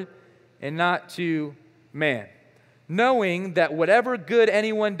Lord and not to man, knowing that whatever good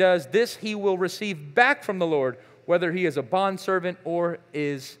anyone does, this he will receive back from the Lord, whether he is a bondservant or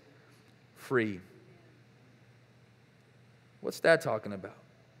is free. What's that talking about?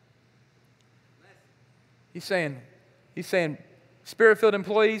 He's saying, Spirit-filled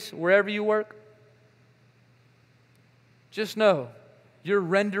employees, wherever you work, just know you're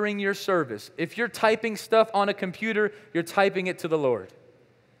rendering your service. If you're typing stuff on a computer, you're typing it to the Lord.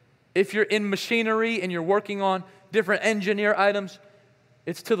 If you're in machinery and you're working on different engineer items,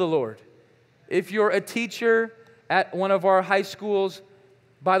 it's to the Lord. If you're a teacher at one of our high schools,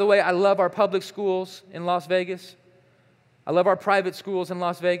 by the way, I love our public schools in Las Vegas. I love our private schools in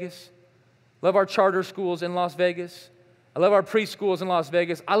Las Vegas. Love our charter schools in Las Vegas. I love our preschools in Las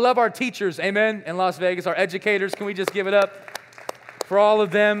Vegas. I love our teachers, amen, in Las Vegas. Our educators, can we just give it up for all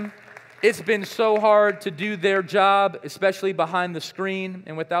of them? It's been so hard to do their job, especially behind the screen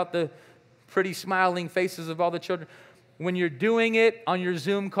and without the pretty smiling faces of all the children. When you're doing it on your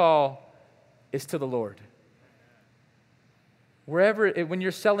Zoom call, it's to the Lord. When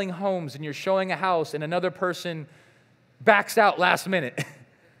you're selling homes and you're showing a house and another person backs out last minute,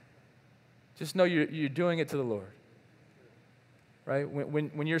 just know you're doing it to the Lord. Right?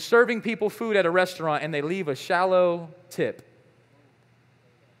 When you're serving people food at a restaurant and they leave a shallow tip,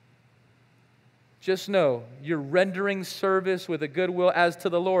 just know you're rendering service with a good will as to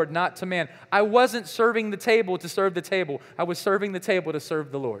the Lord, not to man. I wasn't serving the table to serve the table. I was serving the table to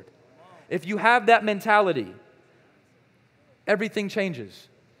serve the Lord. If you have that mentality, everything changes.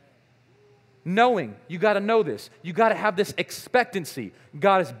 Knowing, you got to know this. You got to have this expectancy.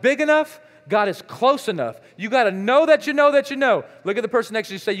 God is big enough. God is close enough. You got to know that you know that you know. Look at the person next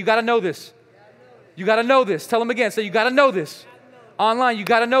to you and say, you got to know this. You got to know this. Tell them again. Say, you got to know this. Online, you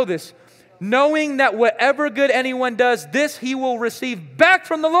got to know this. Knowing that whatever good anyone does, this he will receive back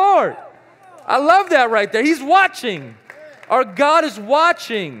from the Lord. I love that right there. He's watching. Our God is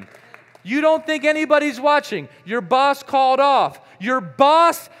watching. You don't think anybody's watching. Your boss called off. Your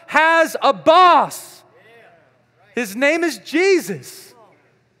boss has a boss. His name is Jesus.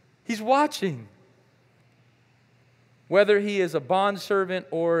 He's watching. Whether he is a bondservant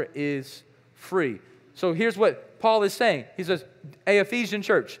or is free. So here's what Paul is saying. He says, "Hey, Ephesian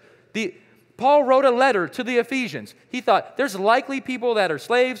church, Paul wrote a letter to the Ephesians. He thought, there's likely people that are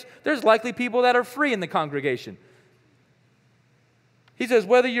slaves. There's likely people that are free in the congregation. He says,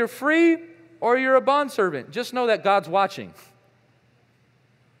 whether you're free or you're a bondservant, just know that God's watching.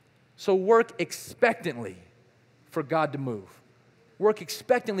 So work expectantly for God to move. Work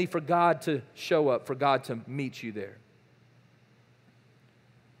expectantly for God to show up, for God to meet you there.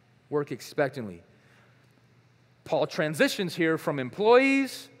 Work expectantly." Paul transitions here from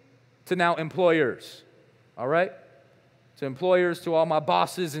employees to now employers. All right? To employers, to all my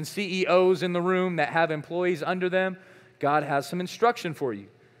bosses and CEOs in the room that have employees under them, God has some instruction for you.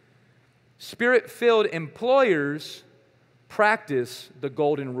 Spirit-filled employers practice the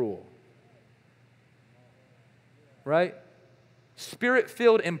golden rule. Right?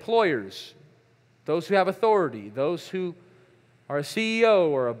 Spirit-filled employers, those who have authority, those who are a CEO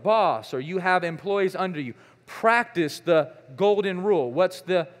or a boss, or you have employees under you, practice the golden rule. What's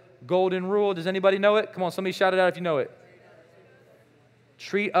the golden rule? Does anybody know it? Come on, somebody shout it out if you know it.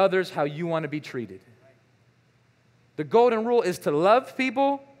 Treat others how you want to be treated. The golden rule is to love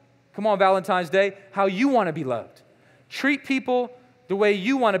people, come on, Valentine's Day, how you want to be loved. Treat people the way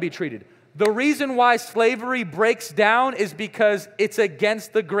you want to be treated. The reason why slavery breaks down is because it's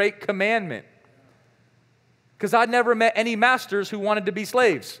against the great commandment. Because I'd never met any masters who wanted to be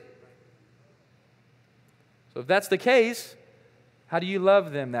slaves. So if that's the case, how do you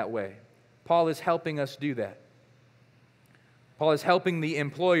love them that way? Paul is helping us do that. Paul is helping the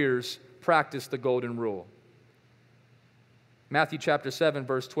employers practice the golden rule. Matthew chapter 7,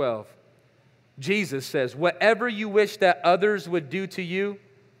 verse 12. Jesus says, "Whatever you wish that others would do to you,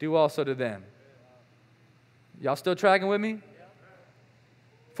 do also to them." Y'all still tracking with me?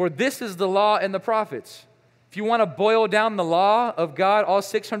 "For this is the law and the prophets." If you want to boil down the law of God, all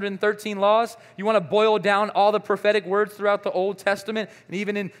 613 laws, you want to boil down all the prophetic words throughout the Old Testament, and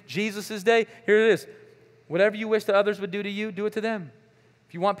even in Jesus' day, here it is. Whatever you wish that others would do to you, do it to them.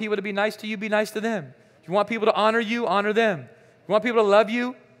 If you want people to be nice to you, be nice to them. If you want people to honor you, honor them. If you want people to love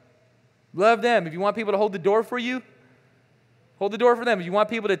you, love them. If you want people to hold the door for you, hold the door for them. If you want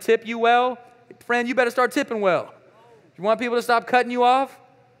people to tip you well, friend, you better start tipping well. If you want people to stop cutting you off,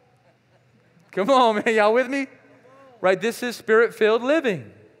 come on, man. Y'all with me? Right? This is spirit-filled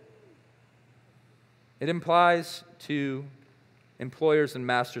living. It implies to employers and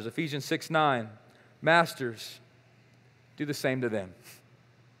masters. Ephesians 6:9. Masters, do the same to them.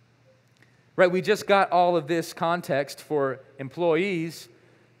 Right? We just got all of this context for employees,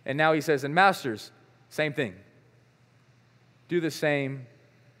 and now he says, and masters, same thing. Do the same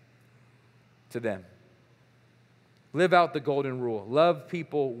to them. Live out the golden rule. Love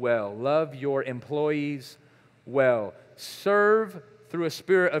people well. Love your employees well. Serve through a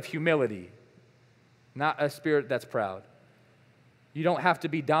spirit of humility, not a spirit that's proud. You don't have to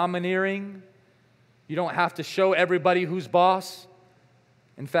be domineering. You don't have to show everybody who's boss.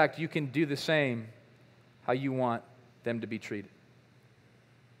 In fact, you can do the same how you want them to be treated.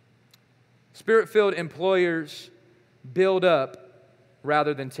 Spirit-filled employers build up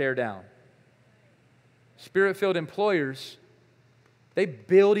rather than tear down. Spirit-filled employers, they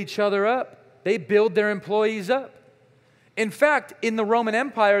build each other up. They build their employees up. In fact, in the Roman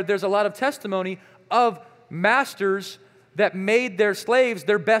Empire, there's a lot of testimony of masters that made their slaves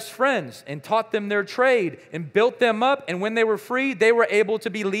their best friends and taught them their trade and built them up. And when they were free, they were able to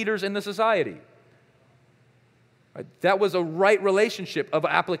be leaders in the society. Right? That was a right relationship of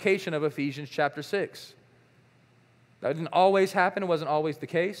application of Ephesians chapter 6. That didn't always happen. It wasn't always the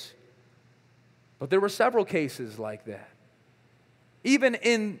case. But there were several cases like that. Even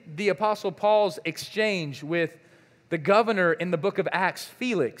in the Apostle Paul's exchange with the governor in the book of Acts,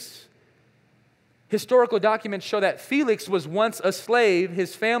 Felix, historical documents show that Felix was once a slave.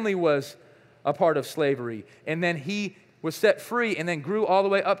 His family was a part of slavery. And then he was set free and then grew all the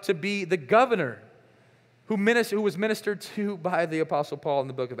way up to be the governor who was ministered to by the Apostle Paul in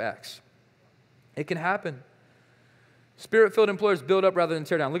the book of Acts. It can happen. Spirit-filled employers build up rather than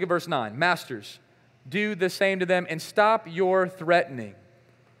tear down. Look at verse 9. Masters, do the same to them and stop your threatening.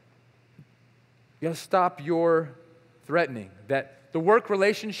 You got to stop your threatening. That the work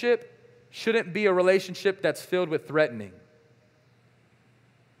relationship shouldn't be a relationship that's filled with threatening.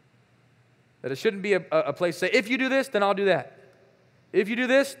 That it shouldn't be a place to say, if you do this, then I'll do that. If you do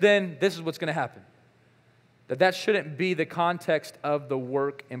this, then this is what's going to happen. That shouldn't be the context of the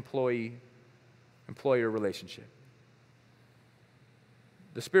work-employee-employer relationship.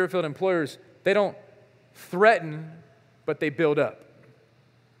 The Spirit-filled employers, they don't threaten, but they build up.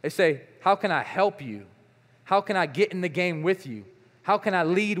 They say, how can I help you? How can I get in the game with you? How can I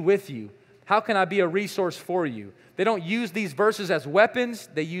lead with you? How can I be a resource for you? They don't use these verses as weapons.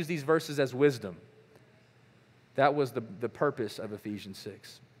 They use these verses as wisdom. That was the purpose of Ephesians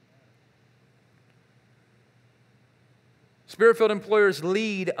 6. Spirit-filled employers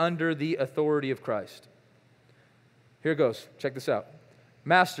lead under the authority of Christ. Here it goes. Check this out.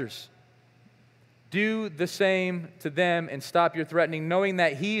 Masters, do the same to them and stop your threatening, knowing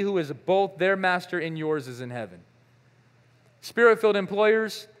that he who is both their master and yours is in heaven. Spirit-filled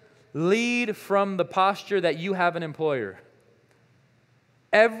employers, lead from the posture that you have an employer.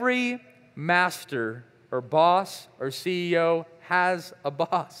 Every master or boss or CEO has a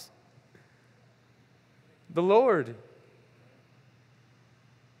boss. The Lord.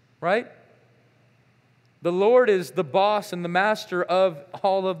 Right? The Lord is the boss and the master of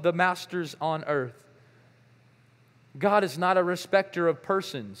all of the masters on earth. God is not a respecter of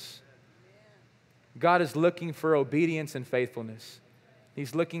persons. God is looking for obedience and faithfulness.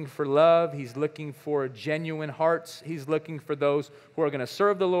 He's looking for love. He's looking for genuine hearts. He's looking for those who are going to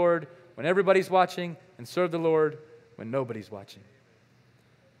serve the Lord when everybody's watching and serve the Lord when nobody's watching.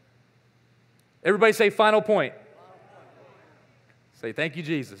 Everybody say final point. Say thank you,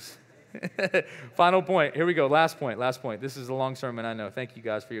 Jesus. Final point. Here we go. Last point. This is a long sermon, I know. Thank you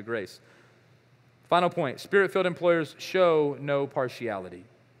guys for your grace. Final point. Spirit-filled employers show no partiality.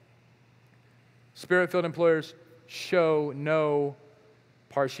 Spirit-filled employers show no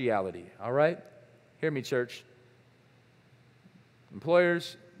partiality. All right? Hear me, church.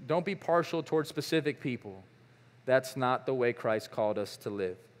 Employers, don't be partial towards specific people. That's not the way Christ called us to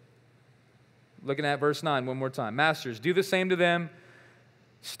live. Looking at verse 9 one more time. Masters, do the same to them.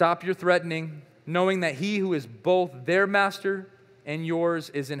 Stop your threatening, knowing that he who is both their master and yours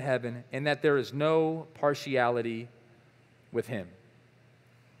is in heaven, and that there is no partiality with him.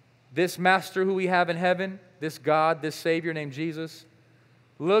 This master who we have in heaven, this God, this Savior named Jesus,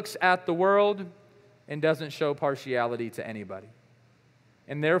 looks at the world and doesn't show partiality to anybody.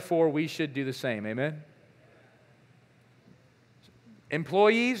 And therefore, we should do the same. Amen?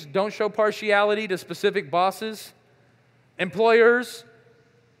 Employees, don't show partiality to specific bosses. Employers,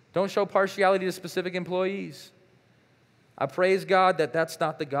 don't show partiality to specific employees. I praise God that that's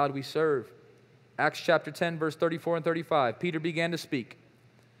not the God we serve. Acts chapter 10, verse 34 and 35. Peter began to speak.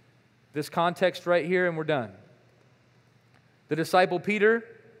 This context right here, and we're done. The disciple Peter,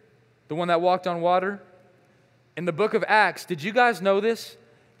 the one that walked on water, in the book of Acts, did you guys know this?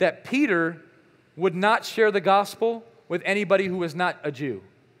 That Peter would not share the gospel with anybody who was not a Jew.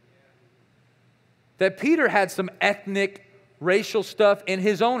 That Peter had some ethnic, racial stuff in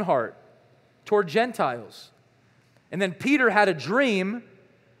his own heart toward Gentiles. And then Peter had a dream,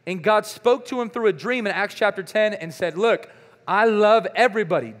 and God spoke to him through a dream in Acts chapter 10 and said, look, I love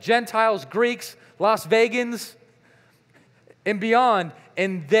everybody, Gentiles, Greeks, Las Vegans, and beyond,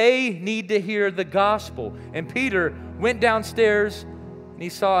 and they need to hear the gospel. And Peter went downstairs, and he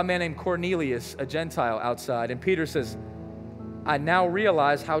saw a man named Cornelius, a Gentile, outside. And Peter says, I now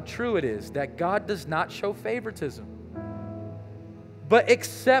realize how true it is that God does not show favoritism, but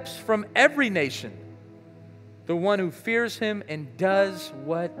accepts from every nation the one who fears him and does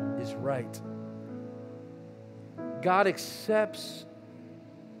what is right. God accepts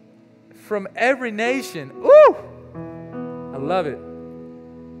from every nation. Ooh! I love it.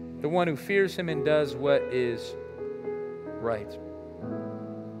 The one who fears him and does what is right.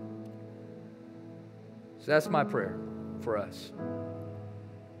 So that's my prayer for us.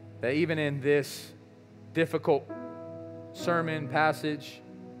 That even in this difficult sermon passage,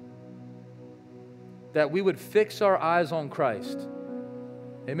 that we would fix our eyes on Christ.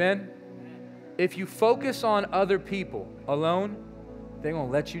 Amen? If you focus on other people alone, they're going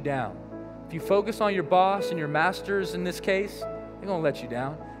to let you down. If you focus on your boss and your masters in this case, they're going to let you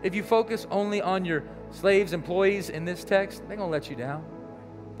down. If you focus only on your slaves, employees in this text, they're going to let you down.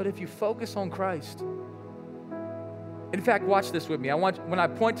 But if you focus on Christ, in fact, watch this with me. When I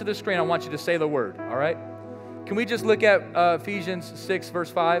point to the screen, I want you to say the word, all right? Can we just look at Ephesians 6, verse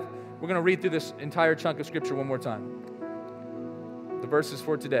 5? We're going to read through this entire chunk of Scripture one more time. The verses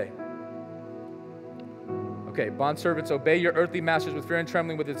for today. Okay, bondservants, obey your earthly masters with fear and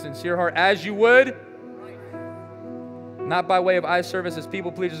trembling, with a sincere heart, as you would, not by way of eye service as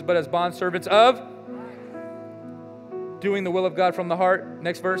people pleasers, but as bondservants of, doing the will of God from the heart.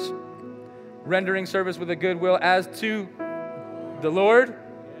 Next verse. Rendering service with a good will as to the Lord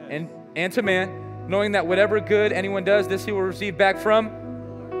and to man, knowing that whatever good anyone does, this he will receive back from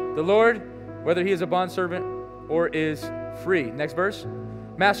the Lord, whether he is a bondservant or is free. Next verse.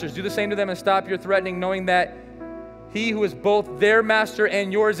 Masters, do the same to them and stop your threatening, knowing that he who is both their master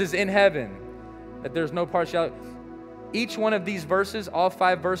and yours is in heaven, that there's no partiality. Each one of these verses, all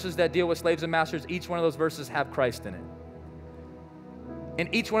 5 verses that deal with slaves and masters, each one of those verses have Christ in it.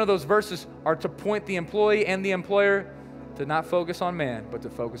 And each one of those verses are to point the employee and the employer to not focus on man, but to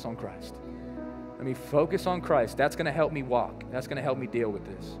focus on Christ. Let me focus on Christ. That's going to help me walk. That's going to help me deal with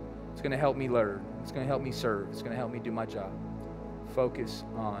this. It's going to help me learn. It's going to help me serve. It's going to help me do my job. Focus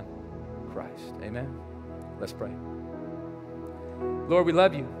on Christ. Amen? Let's pray. Lord, we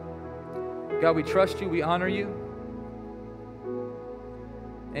love you. God, we trust you. We honor you.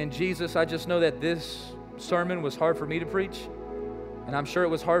 And Jesus, I just know that this sermon was hard for me to preach. And I'm sure it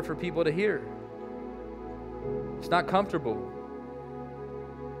was hard for people to hear. It's not comfortable.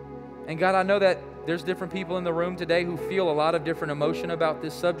 And God, I know that there's different people in the room today who feel a lot of different emotion about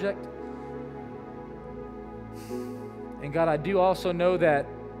this subject. And God, I do also know that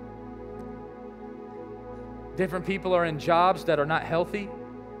different people are in jobs that are not healthy,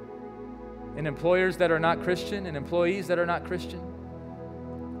 and employers that are not Christian, and employees that are not Christian.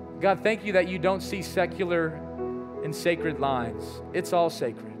 God, thank you that you don't see secular and sacred lines. It's all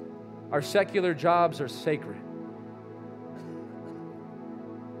sacred. Our secular jobs are sacred.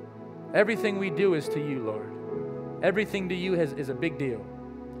 Everything we do is to you, Lord. Everything to you is a big deal.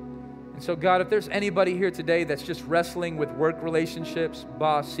 And so, God, if there's anybody here today that's just wrestling with work relationships,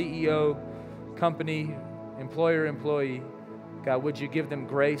 boss, CEO, company, employer, employee, God, would you give them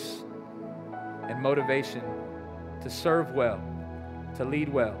grace and motivation to serve well, to lead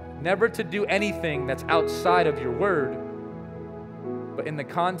well, never to do anything that's outside of your word, but in the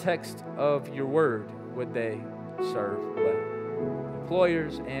context of your word, would they serve well?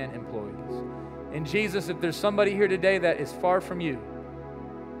 Employers and employees. And Jesus, if there's somebody here today that is far from you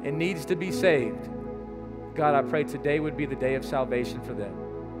and needs to be saved, God, I pray today would be the day of salvation for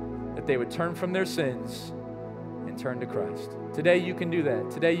them, that they would turn from their sins and turn to Christ. Today you can do that.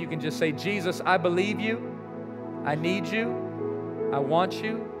 Today you can just say, Jesus, I believe you. I need you. I want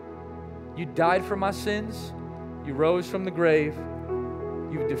you. You died for my sins. You rose from the grave.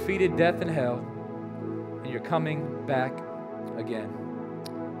 You've defeated death and hell. And you're coming back again.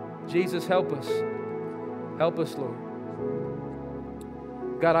 Jesus, help us. Help us, Lord.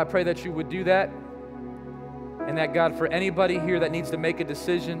 God, I pray that you would do that. And that, God, for anybody here that needs to make a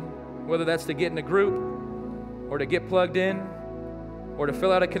decision, whether that's to get in a group or to get plugged in or to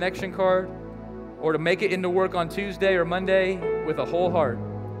fill out a connection card or to make it into work on Tuesday or Monday with a whole heart,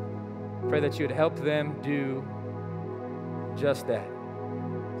 pray that you would help them do just that.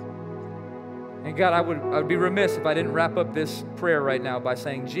 And God, I would be remiss if I didn't wrap up this prayer right now by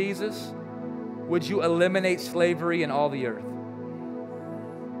saying, Jesus, would you eliminate slavery in all the earth?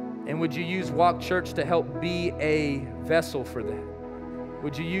 And would you use Walk Church to help be a vessel for that?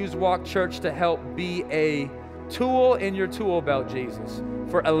 Would you use Walk Church to help be a tool in your tool belt, Jesus,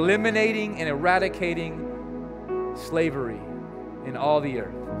 for eliminating and eradicating slavery in all the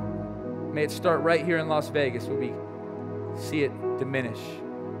earth? May it start right here in Las Vegas where we see it diminish.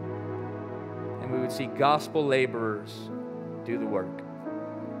 And we would see gospel laborers do the work.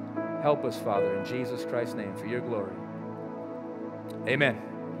 Help us, Father, in Jesus Christ's name, for your glory. Amen.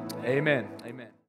 Amen. Amen.